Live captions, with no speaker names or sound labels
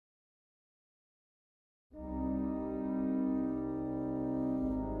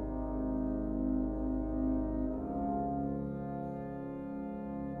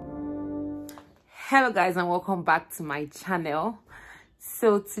Hello guys, and welcome back to my channel.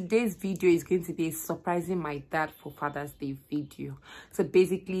 So today's video is going to be a surprising my dad for Father's Day video. So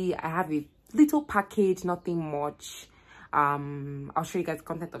basically I have a little package, nothing much. I'll show you guys the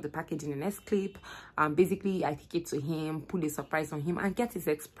content of the package in the next clip. Basically I take it to him, pull a surprise on him and get his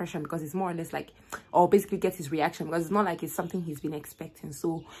expression, because it's more or less like, or basically get his reaction, because it's not like it's something he's been expecting.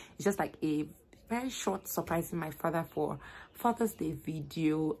 So it's just like a very short surprising my father for Father's Day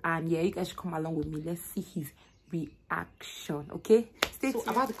video. And yeah, you guys should come along with me. Let's see his reaction. Okay, so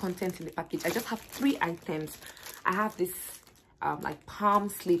about the content in the package, I just have 3 items. I have this like palm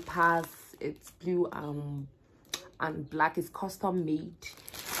slippers. It's blue and black. It's custom made.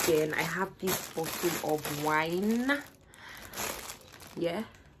 Then I have this bottle of wine. Yeah,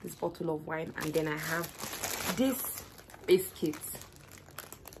 this bottle of wine. And then I have this biscuit.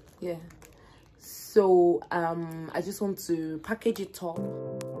 Yeah, so I just want to package it up.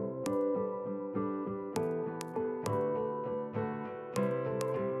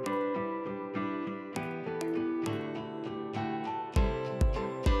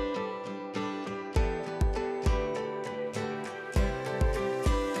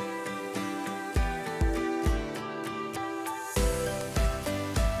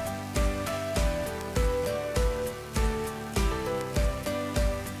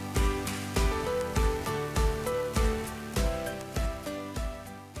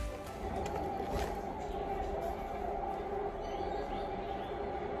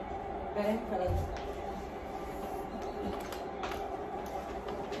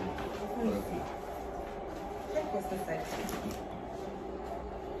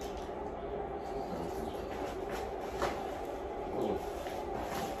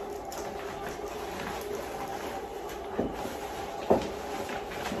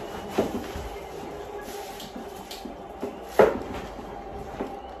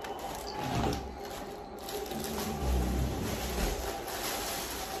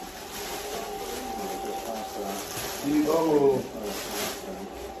 Oh,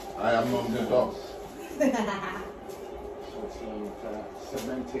 I am on the dogs.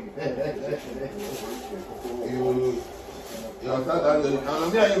 Cementing. You understand that?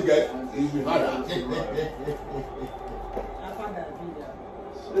 And there you get, you be harder.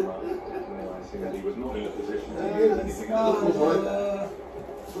 Realizing that he was not in a position to use anything else.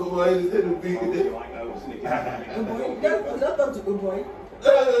 Good boy, is it a big day? Don't talk to good boy.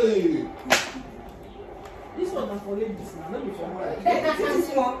 Hey! This one is for ladies now, not for more. This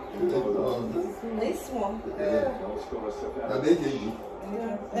one. This one. Now they did you.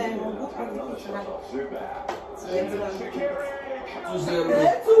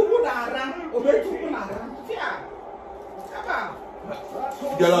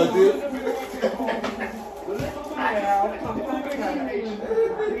 Get out there.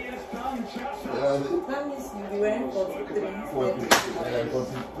 That means you'll be wearing 43.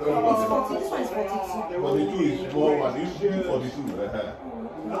 42 is more one. You should be 42.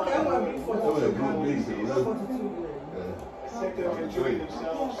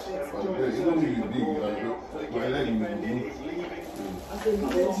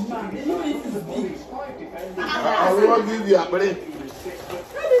 I will give you a break.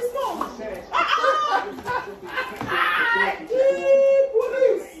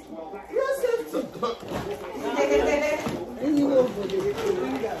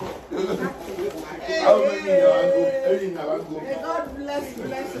 God bless you,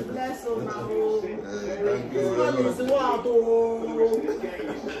 bless you now. Thank you. God is what?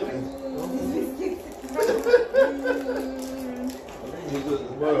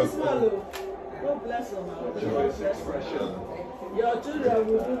 God bless you now. Your children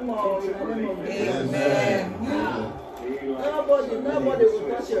will do more in the name of Jesus. Amen. Nobody will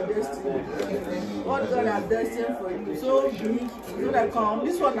touch your destiny. What God has destined for you. So big, so they come.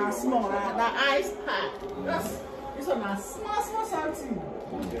 This one is small, the eyes high. Yes. This one is small something.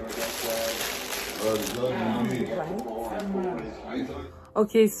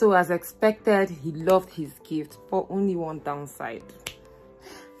 Okay, so as expected, he loved his gift, but only one downside.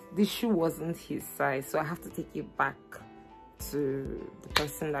 The shoe wasn't his size, so I have to take it back to the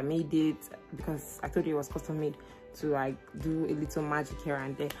person that made it, because I told you it was custom made, to like do a little magic here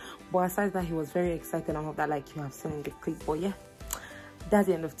and there. But aside that, he was very excited and all that, like you have seen in the clip. But yeah, that's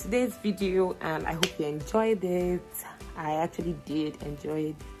the end of today's video, and I hope you enjoyed it. I actually did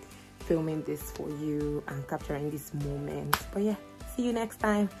enjoy filming this for you and capturing this moment. But yeah, see you next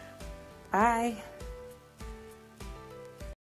time. Bye.